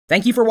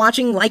Thank you for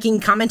watching,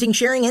 liking, commenting,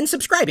 sharing, and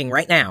subscribing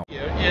right now.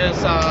 Here is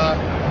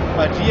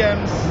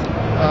GM's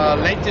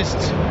latest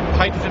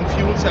hydrogen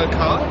fuel cell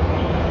car.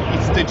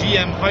 It's the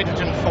GM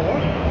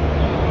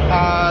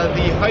HydroGen4.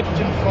 The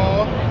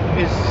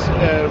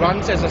HydroGen4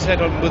 runs, as I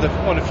said,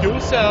 on a fuel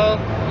cell.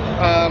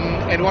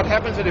 And what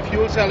happens with a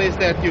fuel cell is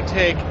that you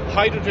take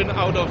hydrogen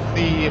out of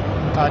the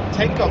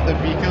tank of the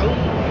vehicle.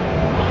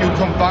 You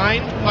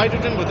combine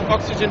hydrogen with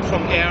oxygen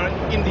from air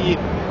in the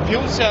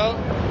fuel cell,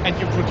 and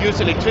you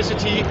produce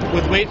electricity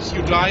with which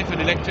you drive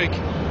an electric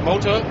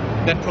motor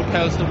that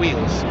propels the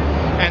wheels.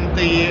 And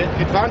the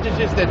advantage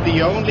is that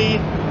the only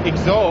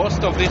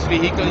exhaust of this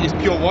vehicle is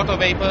pure water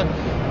vapor.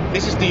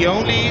 This is the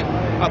only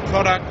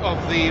product of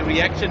the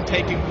reaction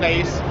taking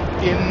place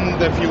in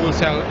the fuel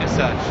cell as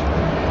such.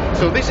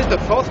 So this is the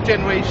fourth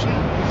generation.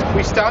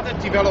 We started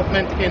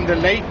development in the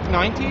late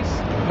 90s,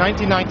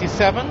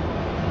 1997.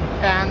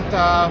 And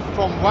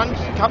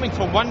coming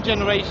from one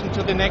generation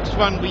to the next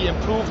one, we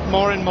improved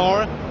more and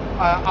more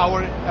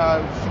our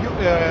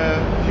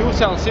fuel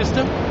cell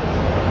system.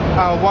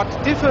 What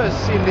differs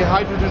in the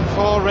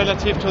HydroGen4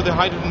 relative to the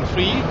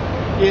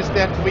HydroGen3 is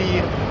that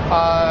we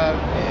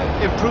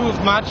improve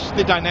much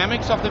the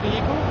dynamics of the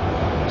vehicle.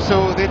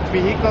 So that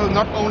vehicle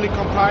not only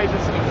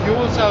comprises a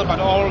fuel cell but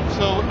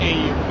also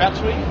a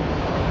battery.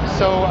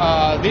 So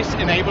this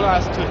enables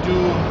us to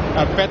do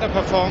better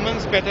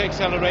performance, better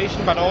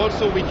acceleration, but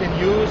also we can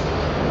use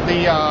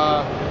the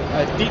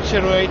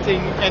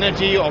decelerating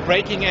energy or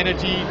braking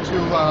energy to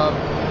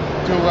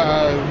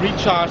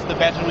recharge the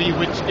battery,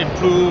 which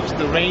improves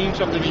the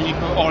range of the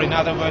vehicle, or in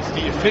other words,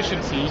 the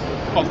efficiency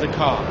of the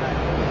car.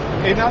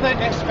 Another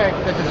aspect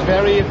that is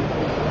very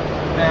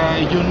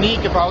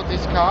unique about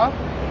this car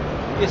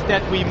is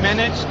that we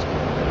managed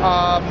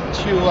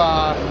to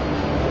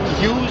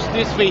use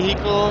this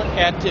vehicle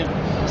at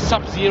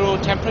sub-zero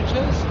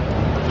temperatures,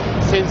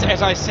 since,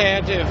 as I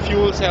said,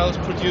 fuel cells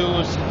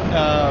produce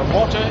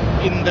water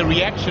in the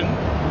reaction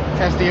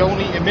as the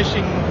only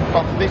emission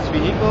of this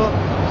vehicle.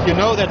 You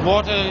know that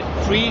water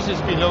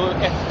freezes below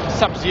at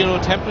sub-zero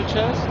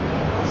temperatures,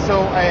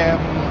 so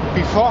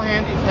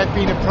beforehand it had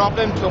been a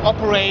problem to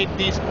operate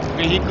these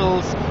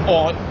vehicles,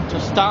 or to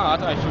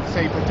start, I should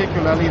say,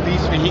 particularly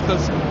these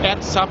vehicles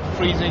at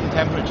sub-freezing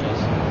temperatures.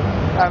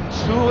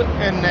 Through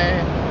an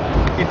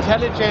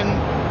intelligent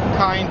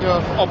kind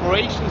of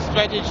operation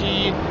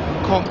strategy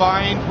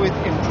combined with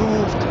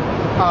improved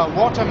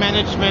water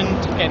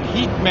management and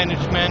heat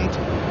management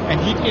and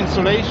heat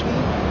insulation,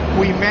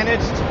 we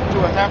managed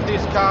to have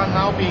this car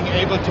now being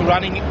able to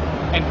running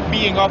and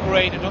being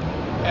operated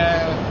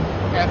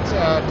at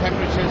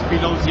temperatures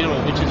below zero,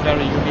 which is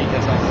very unique,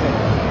 as I said.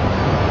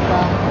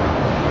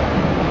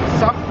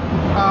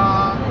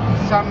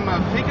 Some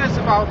figures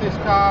about this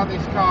car.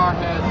 This car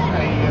has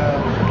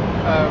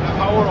a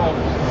power of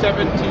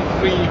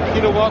 73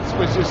 kilowatts,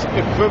 which is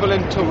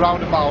equivalent to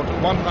around about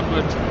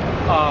 100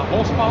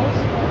 horsepower.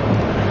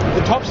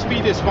 The top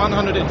speed is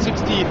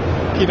 160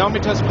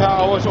 kilometers per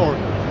hour, or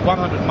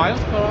 100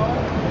 miles per hour.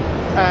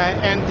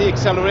 And the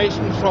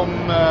acceleration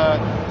from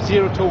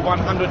 0 to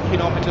 100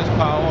 kilometers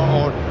per hour,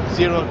 or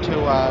 0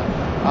 to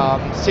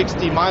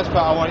 60 miles per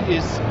hour,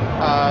 is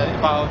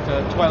about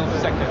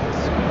 12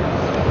 seconds.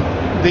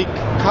 The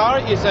car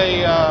is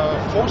a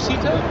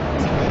four-seater,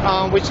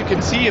 which you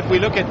can see if we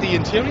look at the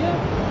interior.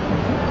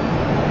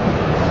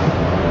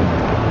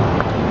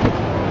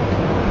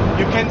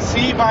 You can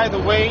see, by the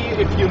way,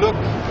 if you look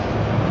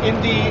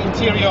in the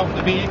interior of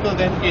the vehicle,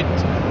 that it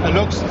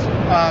looks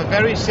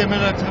very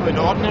similar to an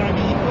ordinary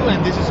vehicle,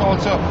 and this is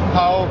also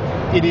how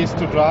it is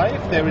to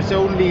drive. There is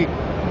only,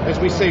 as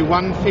we say,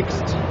 one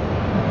fixed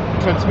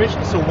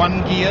transmission, so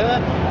one gear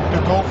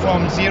to go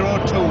from 0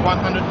 to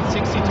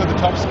 160 to the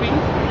top speed.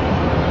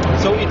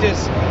 So it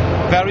is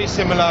very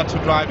similar to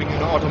driving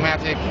an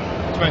automatic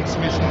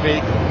transmission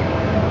vehicle.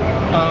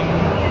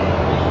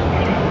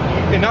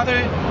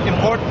 Another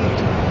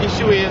important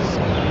issue is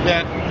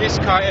that this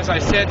car, as I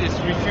said, is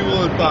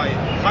refueled by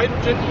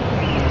hydrogen.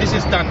 This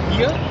is done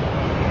here.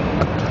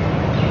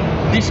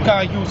 This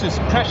car uses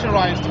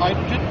pressurized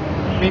hydrogen,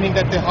 meaning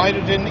that the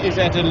hydrogen is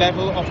at a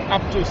level of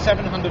up to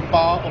 700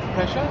 bar of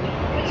pressure,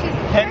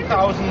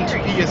 10,000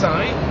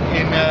 psi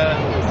in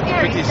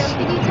scary. So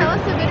can you tell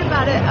us a bit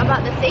about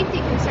the safety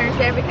concerns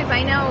there? Because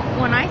I know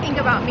when I think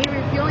about me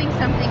refueling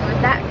something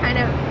with that kind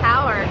of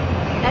power,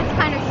 that's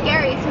kind of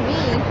scary to me,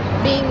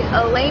 being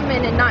a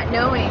layman and not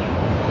knowing,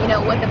 you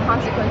know, what the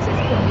consequences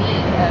can be.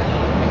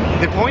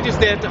 The point is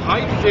that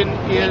hydrogen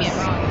is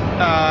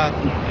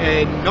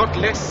not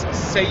less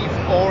safe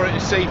or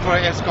safer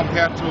as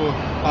compared to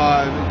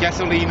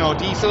gasoline or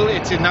diesel.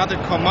 It's another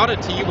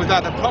commodity with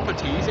other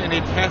properties, and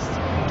it has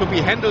to be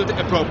handled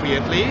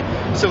appropriately.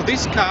 So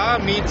this car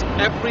meets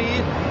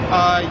every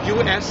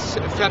US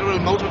federal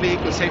motor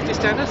vehicle safety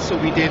standards. So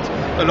we did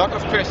a lot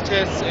of crash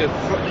tests,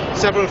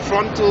 several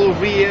frontal,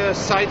 rear,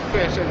 side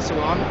crash and so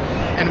on.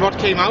 And what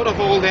came out of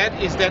all that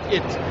is that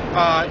it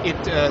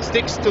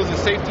sticks to the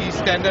safety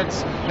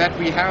standards that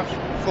we have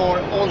for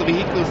all the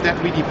vehicles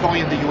that we deploy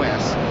in the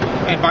US.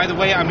 And by the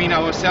way, I mean,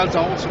 our cells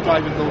are also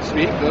driving those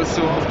vehicles,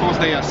 so of course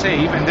they are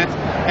safe, and that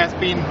has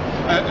been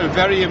a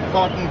very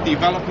important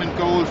development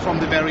goal from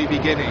the very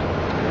beginning.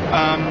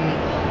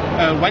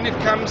 When it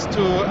comes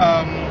to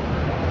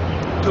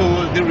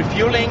the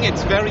refueling,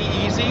 it's very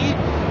easy.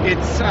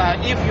 It's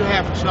if you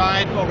have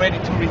tried already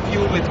to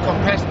refuel with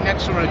compressed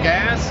natural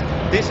gas,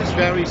 this is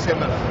very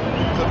similar.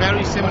 It's a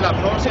very similar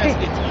process.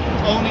 It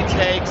only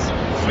takes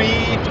 3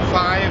 to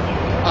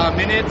 5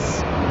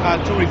 minutes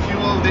to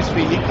refuel this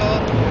vehicle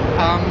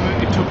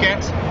to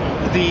get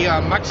the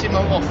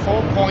maximum of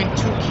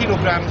 4.2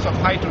 kilograms of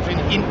hydrogen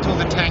into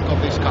the tank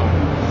of this car.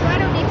 So I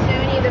don't need to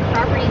know any of the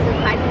properties of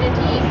hydrogen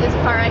to use this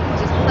car. I can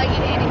just plug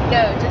it in and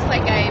go, just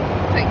like I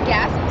put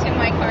gas into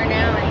my car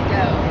now and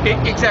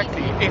go.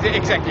 Exactly.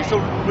 So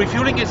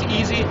refueling is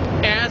easy,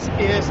 as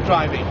is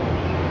driving.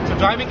 So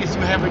driving is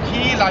you have a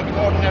key like an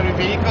ordinary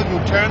vehicle, you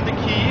turn the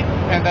key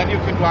and then you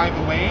can drive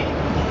away.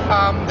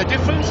 The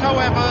difference,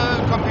 however,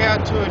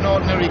 compared to an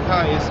ordinary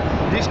car is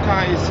this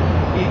car is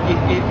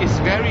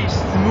very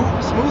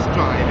smooth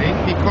driving,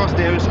 because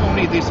there is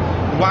only this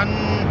one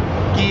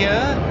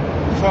gear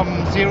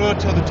from 0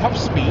 to the top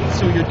speed,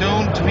 so you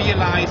don't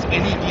realize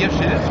any gear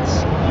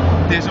shifts.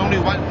 There's only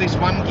this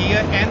one gear,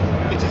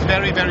 and it is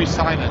very, very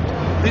silent.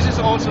 This is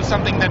also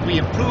something that we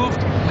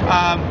improved,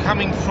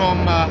 coming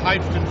from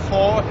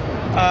HydroGen4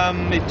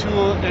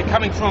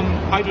 coming from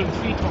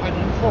HydroGen3 to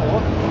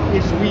HydroGen4,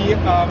 is we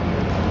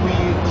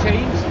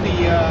changed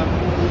the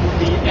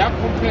air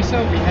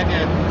compressor. We had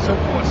a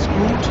so-called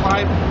screw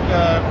type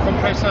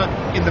compressor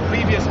in the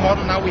previous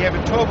model. Now we have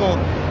a turbo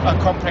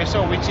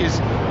compressor, which is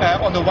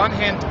on the one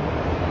hand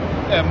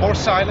more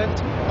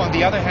silent, on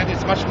the other hand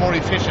it's much more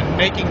efficient,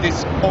 making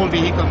this whole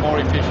vehicle more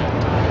efficient.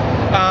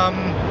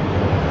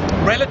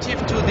 Relative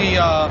to the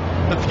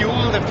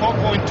fuel, the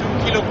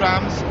 4.2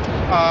 kilograms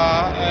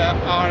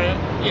are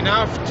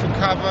enough to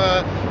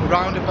cover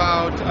around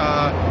about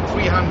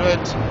 300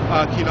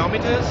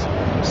 kilometers.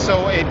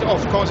 So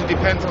of course it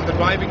depends on the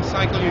driving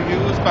cycle you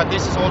use, but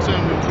this is also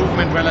an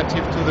improvement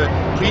relative to the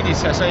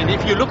predecessor. And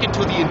if you look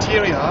into the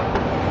interior,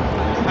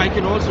 I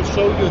can also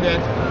show you that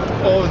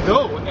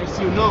although, as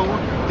you know,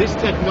 this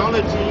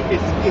technology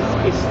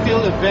is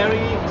still a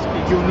very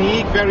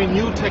unique, very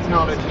new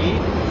technology,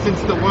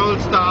 since the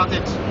world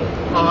started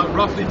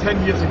roughly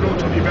 10 years ago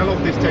to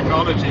develop this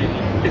technology.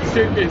 It's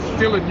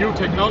still a new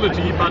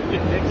technology, but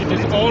it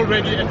is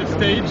already at a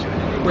stage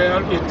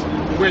where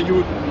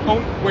you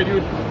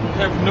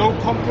have no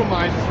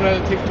compromise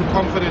relative to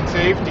comfort and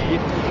safety.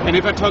 And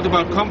if I talk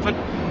about comfort,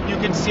 you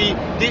can see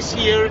this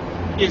here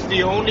is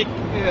the only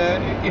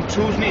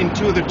intrusion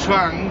into the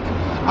trunk.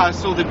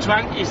 So the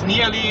trunk is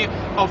nearly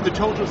of the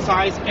total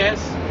size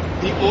as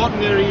the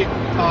ordinary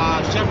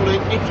Chevrolet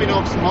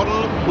Equinox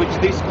model, which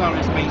this car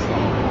is based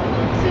on.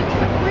 So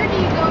where do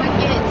you go and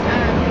get,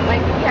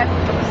 like we have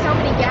so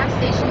many gas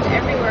stations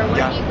everywhere,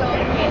 where do you go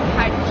and get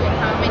hydrogen?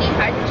 How many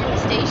hydrogen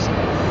stations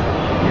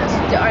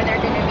are there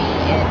going to be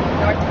in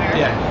North America?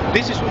 Yeah,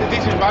 this is one of the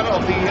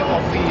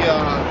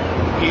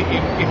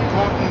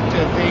important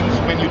things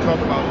when you talk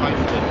about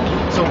hydrogen.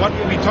 So what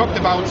we talked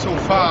about so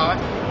far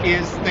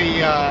is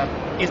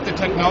the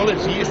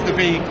technology, is the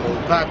vehicle,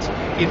 but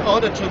in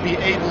order to be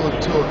able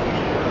to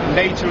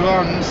later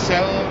on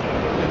sell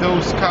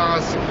those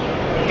cars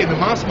in the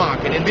mass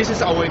market, and this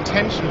is our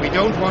intention, we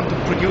don't want to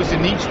produce a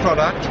niche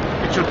product,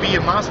 it should be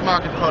a mass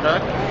market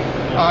product.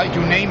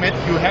 You name it,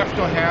 you have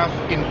to have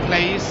in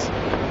place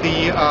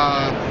the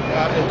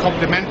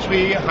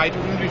complementary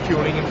hydrogen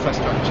refueling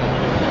infrastructure.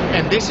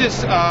 And this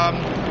is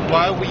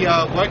why we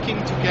are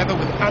working together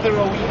with other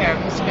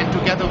OEMs and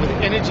together with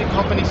energy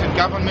companies and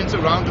governments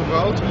around the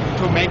world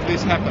to make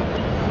this happen.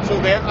 So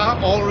there are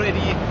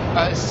already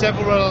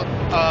several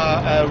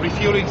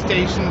refueling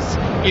stations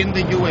in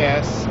the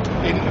US,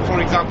 for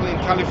example in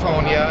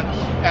California.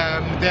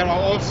 There are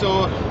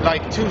also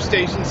like 2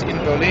 stations in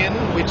Berlin,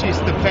 which is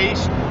the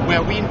place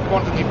where we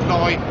want to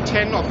deploy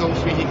 10 of those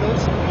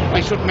vehicles.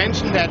 I should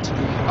mention that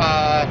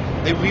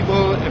we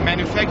will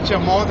manufacture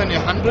more than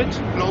 100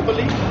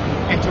 globally.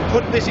 And to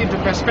put this into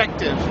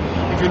perspective,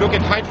 if you look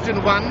at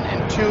HydroGen1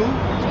 and 2,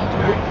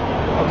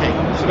 okay,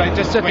 should I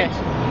just wait?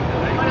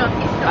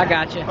 I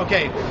got you.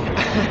 Okay.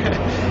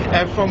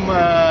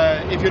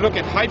 If you look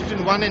at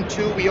HydroGen1 and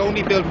 2, we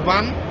only build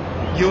 1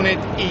 unit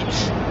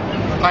each.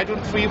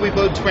 HydroGen3 we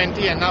built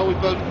 20, and now we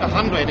built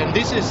 100. And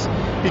this is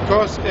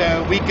because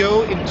we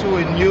go into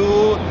a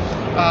new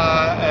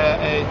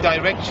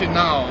direction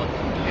now.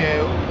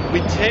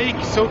 We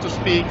take, so to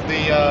speak,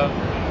 the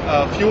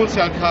fuel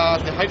cell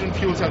cars, the hydrogen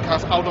fuel cell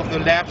cars, out of the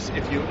labs,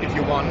 if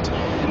you want,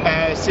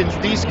 since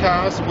these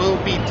cars will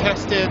be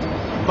tested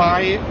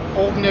by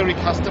ordinary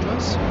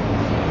customers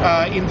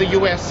in the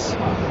US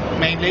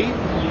mainly.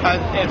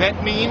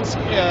 That means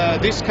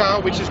this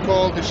car, which is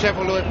called the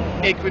Chevrolet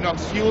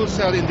Equinox Fuel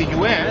Cell in the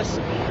US,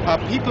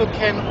 people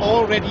can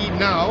already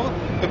now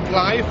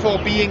apply for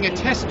being a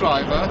test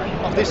driver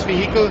of this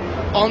vehicle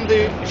on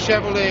the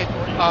Chevrolet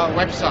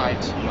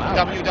website,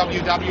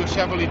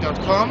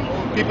 www.chevrolet.com.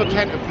 people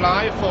can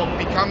apply for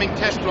becoming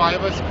test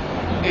drivers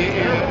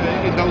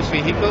in those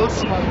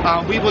vehicles.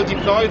 We will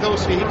deploy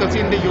those vehicles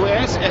in the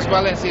US as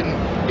well as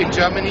in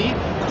Germany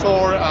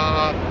for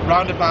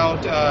around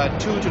about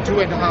 2 to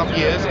 2.5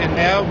 years, and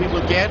there we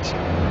will get,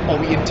 or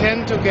we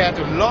intend to get,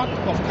 a lot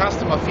of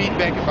customer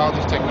feedback about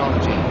this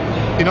technology.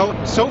 You know,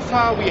 so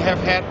far we have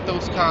had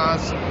those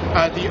cars,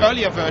 the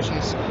earlier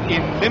versions,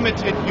 in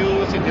limited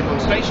use in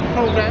demonstration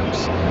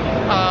programs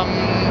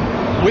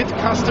with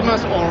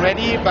customers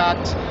already,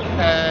 but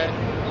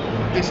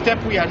the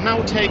step we are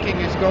now taking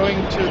is going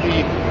to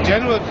the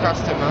general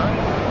customer,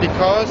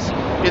 because,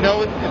 you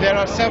know, there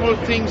are several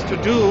things to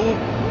do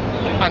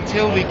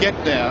until we get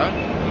there.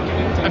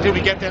 Until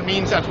we get there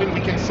means until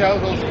we can sell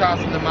those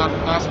cars in the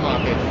mass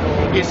market.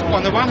 Is,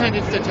 on the one hand,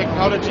 it's the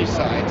technology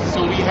side,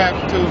 so we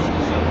have to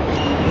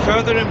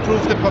further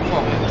improve the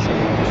performance,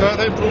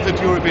 further improve the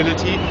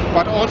durability,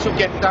 but also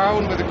get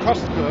down with the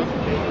cost curve,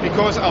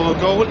 because our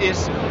goal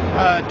is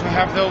to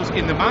have those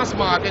in the mass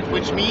market,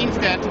 which means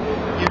that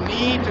you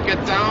need to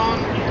get down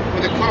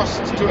with the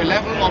cost to a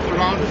level of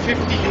around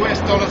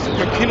 $50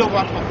 per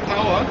kilowatt of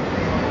power,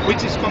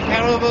 which is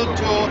comparable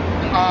to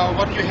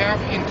what you have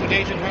in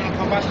today's internal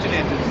combustion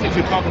engines, if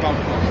you talk about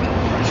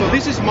cost. So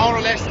this is more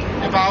or less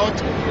about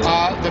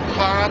the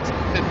part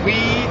that we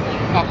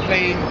are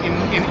playing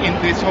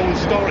in this whole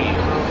story.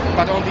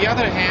 But on the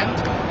other hand,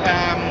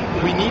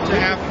 we need to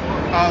have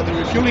the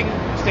refueling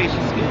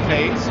stations in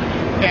place,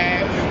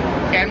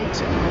 and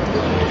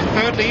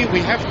thirdly, we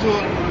have to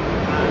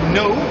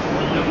know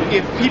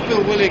if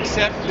people will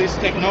accept this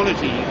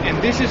technology.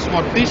 And this is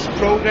what this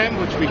program,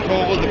 which we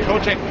call the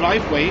Project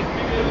Driveway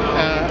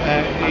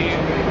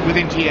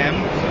within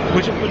GM,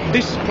 which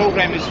this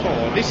program is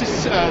for. This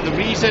is the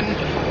reason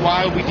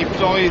why we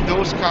deploy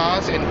those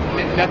cars and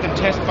let them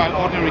test by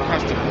ordinary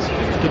customers,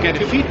 to get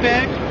a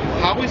feedback.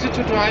 How is it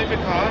to drive a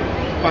car?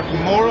 But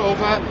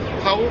moreover,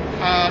 how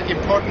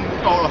important,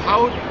 or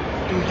how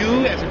do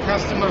you as a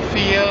customer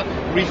feel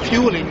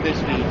refueling this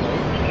vehicle?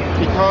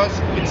 Because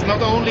it's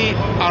not only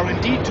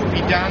R&D to be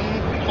done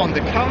on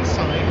the car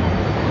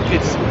side,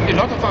 it's a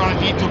lot of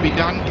R&D to be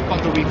done on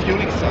the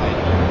refueling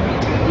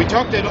side. We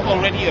talked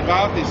already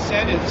about this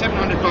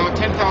 700 bar,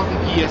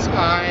 10,000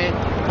 PSI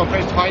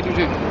compressed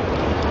hydrogen.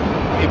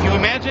 If you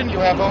imagine you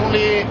have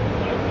only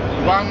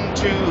 1,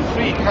 2,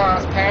 3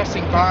 cars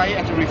passing by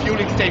at a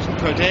refueling station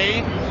per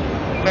day,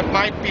 that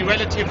might be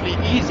relatively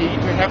easy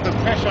to have the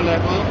pressure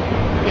level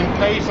in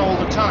place all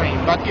the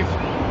time. But if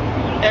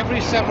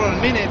every several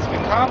minutes a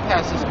car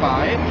passes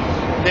by,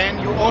 then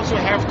you also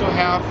have to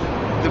have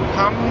the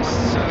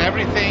pumps and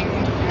everything,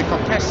 the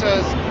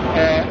compressors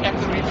at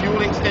the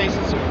refueling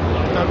stations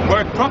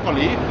work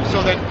properly,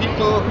 so that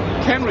people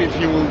can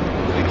refuel,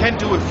 can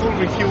do a full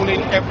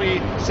refueling every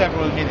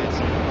several minutes.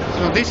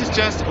 So this is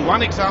just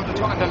one example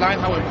to underline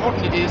how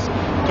important it is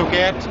to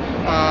get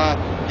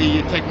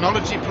the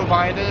technology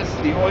providers,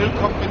 the oil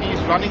companies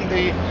running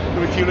the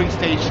refueling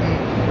station,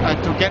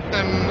 to get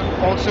them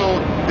also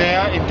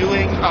there in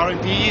doing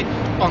R&D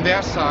on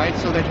their side,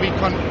 so that we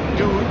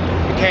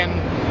can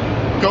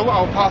go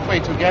our pathway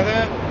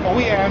together,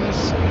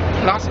 OEMs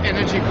plus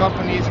energy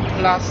companies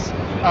plus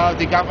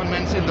the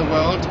governments in the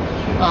world,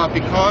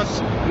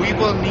 because we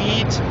will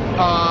need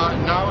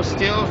now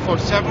still for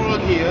several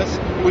years,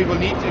 we will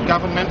need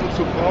governmental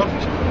support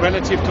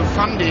relative to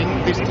funding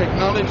this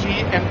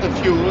technology and the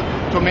fuel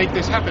to make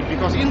this happen.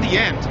 Because in the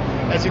end,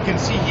 as you can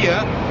see here,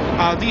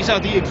 these are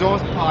the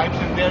exhaust pipes,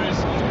 and there is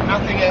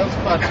nothing else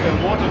but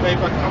water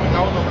vapor coming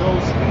out of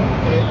those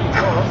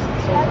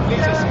exhausts. So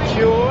this is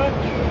pure,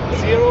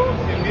 zero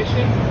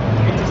emission.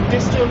 It is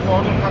distilled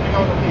water coming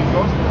out of the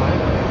exhaust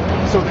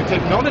pipe. So the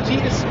technology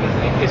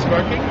is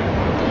working.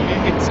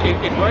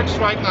 It works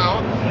right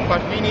now,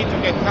 but we need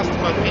to get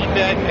customer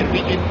feedback, and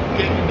we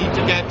need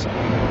to get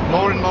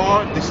more and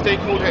more the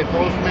stakeholder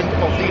involvement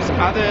of these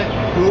other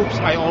groups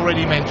I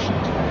already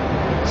mentioned.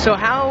 So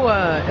how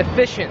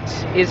efficient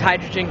is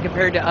hydrogen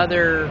compared to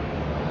other,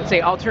 let's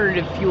say,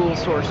 alternative fuel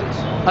sources,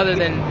 other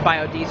than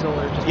biodiesel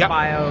or just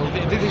bio?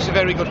 This is a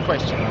very good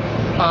question.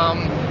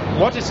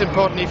 What is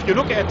important, if you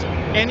look at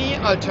any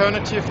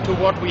alternative to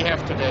what we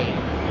have today,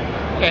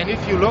 and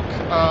if you look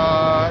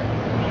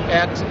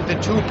at the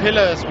two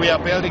pillars we are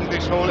building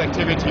this whole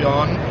activity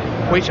on,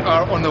 which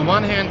are, on the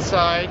one hand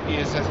side,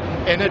 is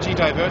energy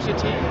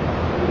diversity.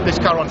 This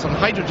car runs on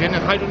hydrogen,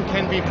 and hydrogen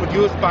can be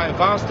produced by a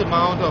vast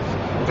amount of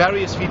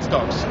various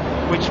feedstocks,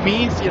 which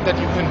means that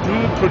you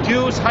can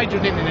produce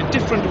hydrogen in a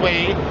different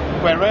way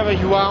wherever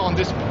you are on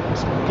this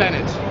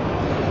planet.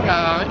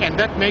 And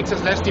that makes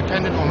us less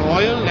dependent on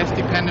oil, less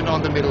dependent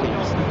on the Middle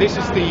East. This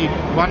is the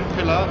one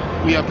pillar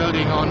we are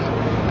building on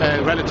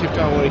relative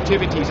to our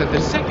activities. And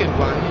the second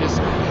one is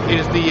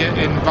the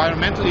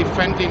environmentally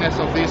friendliness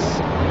of this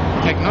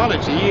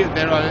technology.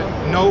 There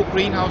are no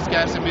greenhouse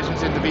gas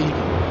emissions in the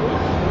vehicle.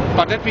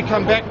 But let me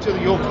come back to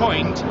your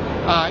point.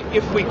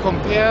 If we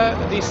compare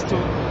these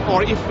two,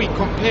 or if we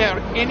compare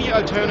any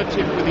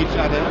alternative with each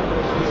other,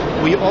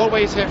 we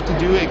always have to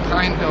do a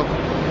kind of,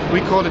 we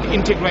call it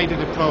integrated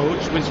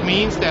approach, which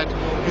means that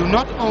you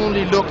not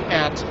only look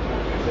at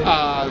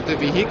the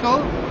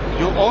vehicle,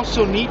 you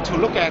also need to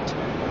look at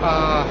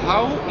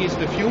how is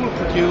the fuel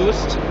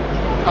produced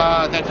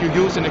that you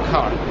use in a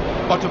car.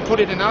 Or to put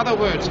it in other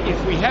words,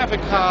 if we have a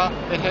car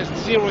that has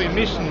zero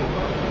emission,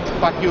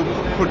 but you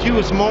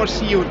produce more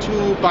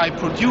CO2 by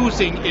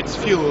producing its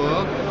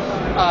fuel,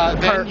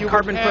 then you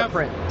carbon would have,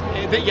 footprint.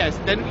 Yes,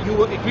 then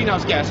you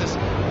greenhouse gases.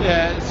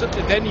 So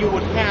then you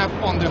would have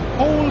on the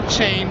whole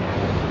chain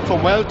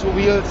from well to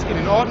wheels in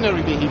an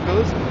ordinary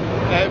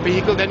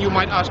vehicle. Then you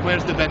might ask,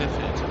 where's the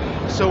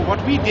benefit? So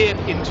what we did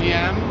in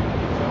GM,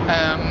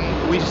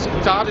 we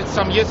started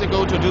some years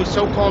ago to do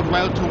so-called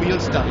well-to-wheel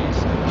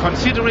studies,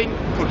 considering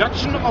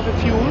production of a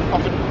fuel,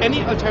 of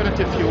any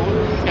alternative fuel,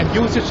 and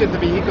usage in the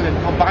vehicle, and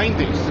combine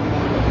this.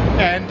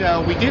 And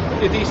we did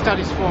these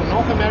studies for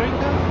North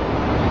America,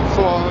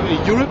 for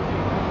Europe,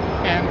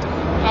 and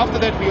after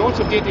that we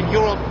also did in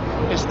Europe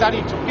a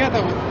study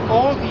together with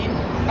all the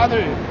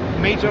other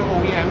major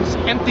OEMs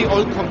and the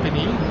oil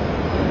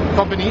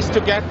companies to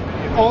get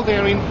all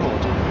their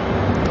input.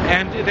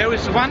 And there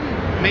is one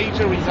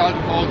major result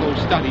of all those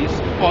studies,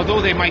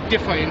 although they might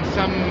differ in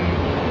some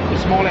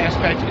small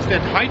aspects, is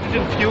that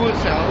hydrogen fuel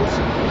cells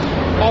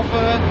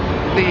offer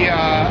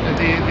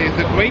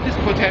the greatest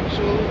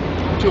potential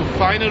to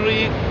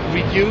finally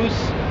reduce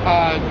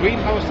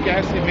greenhouse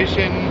gas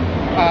emission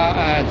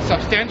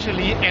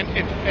substantially and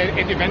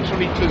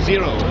eventually to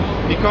zero.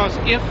 Because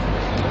if,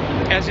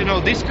 as you know,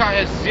 this car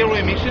has zero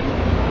emission,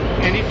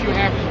 and if you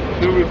have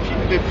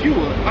the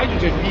fuel,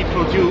 hydrogen, be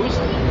produced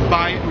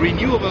by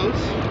renewables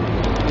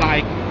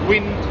like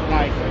wind,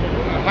 like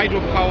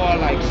hydropower,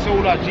 like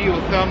solar,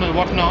 geothermal,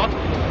 whatnot,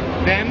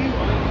 then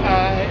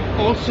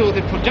also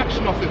the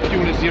production of the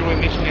fuel is zero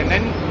emission, and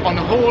then on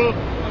the whole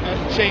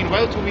chain,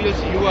 well to wheels,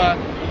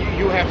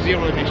 you have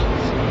zero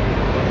emissions.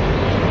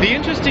 The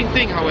interesting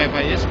thing, however,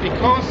 is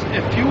because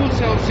a fuel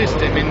cell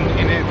system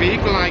in a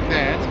vehicle like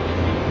that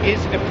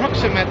is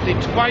approximately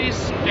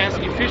twice as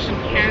efficient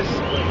as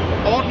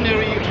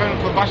ordinary internal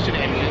combustion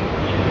engine.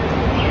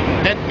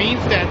 That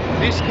means that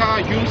this car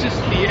uses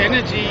the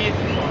energy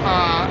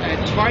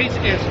twice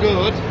as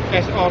good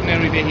as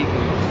ordinary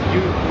vehicles.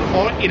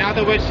 Or in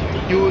other words,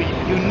 you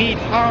need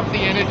half the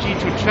energy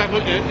to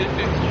travel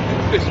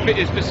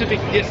a specific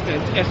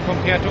distance as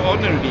compared to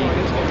ordinary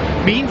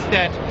vehicles. Means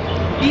that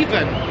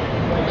even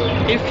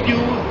if you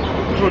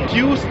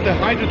produce the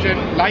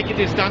hydrogen like it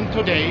is done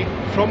today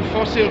from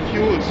fossil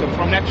fuels, so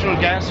from natural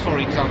gas, for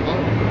example,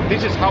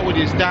 this is how it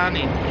is done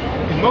in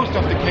most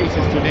of the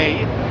cases today,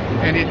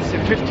 and it's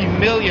 50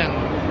 million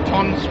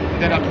tons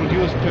that are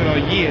produced per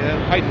year,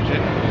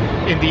 hydrogen,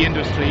 in the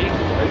industry.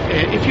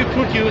 If you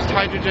produced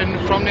hydrogen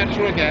from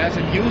natural gas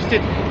and used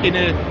it in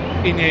a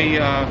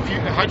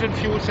hydrogen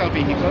fuel cell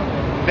vehicle,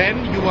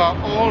 then you are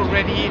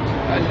already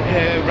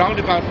around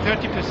about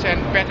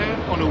 30% better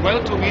on a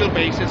well-to-wheel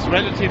basis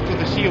relative to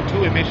the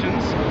CO2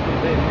 emissions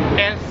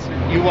as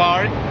you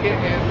are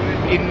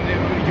in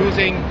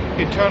using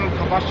internal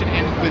combustion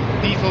engines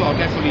with diesel or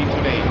gasoline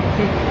today.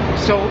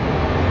 So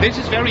this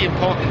is very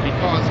important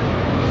because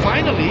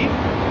finally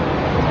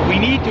we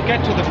need to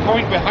get to the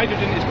point where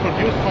hydrogen is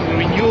produced from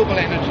renewable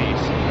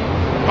energies.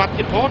 But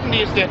important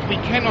is that we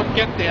cannot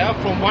get there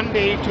from one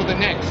day to the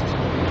next,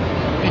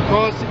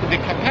 because the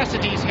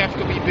capacities have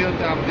to be built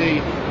up,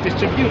 the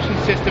distribution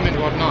system and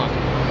whatnot.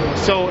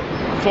 So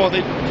for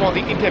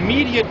the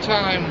intermediate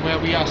time where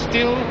we are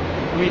still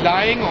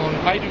relying on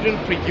hydrogen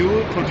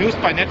produced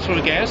by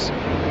natural gas,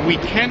 we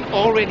can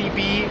already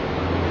be,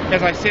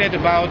 as I said,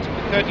 about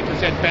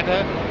 30%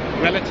 better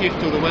relative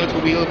to the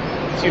well-to-wheel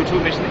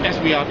CO2 emission as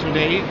we are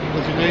today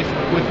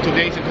with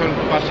today's internal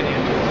combustion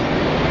engines.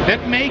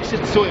 That makes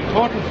it so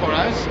important for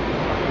us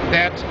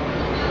that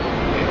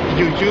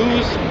you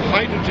use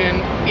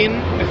hydrogen in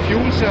a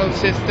fuel cell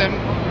system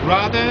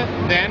rather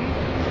than,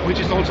 which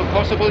is also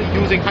possible,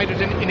 using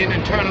hydrogen in an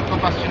internal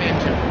combustion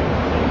engine.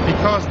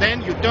 Because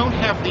then you don't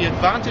have the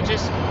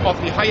advantages of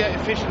the higher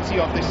efficiency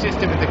of the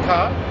system in the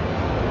car,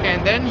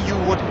 and then you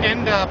would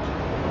end up,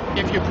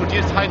 if you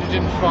produce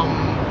hydrogen from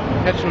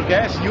natural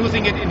gas,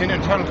 using it in an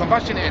internal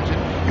combustion engine,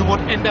 you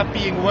would end up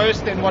being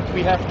worse than what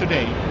we have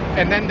today.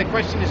 And then the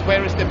question is,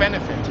 where is the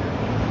benefit?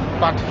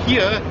 But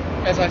here,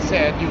 as I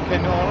said, you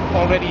can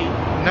already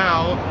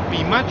now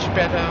be much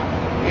better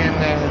in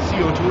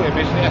CO2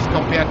 emission as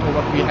compared to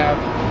what we have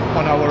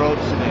on our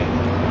roads today.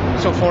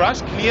 So for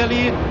us,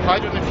 clearly,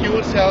 hydrogen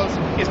fuel cells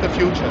is the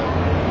future.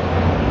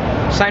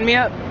 Sign me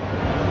up.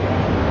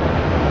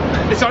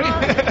 Sorry?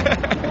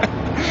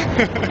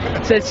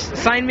 Says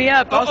sign me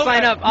up. I'll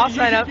sign up. I'll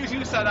sign up.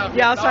 You sign up.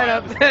 Yeah, I'll sign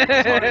up.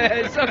 Sorry.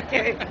 It's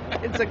okay.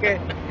 It's okay.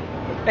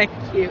 Thank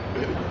you.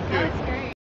 That was great.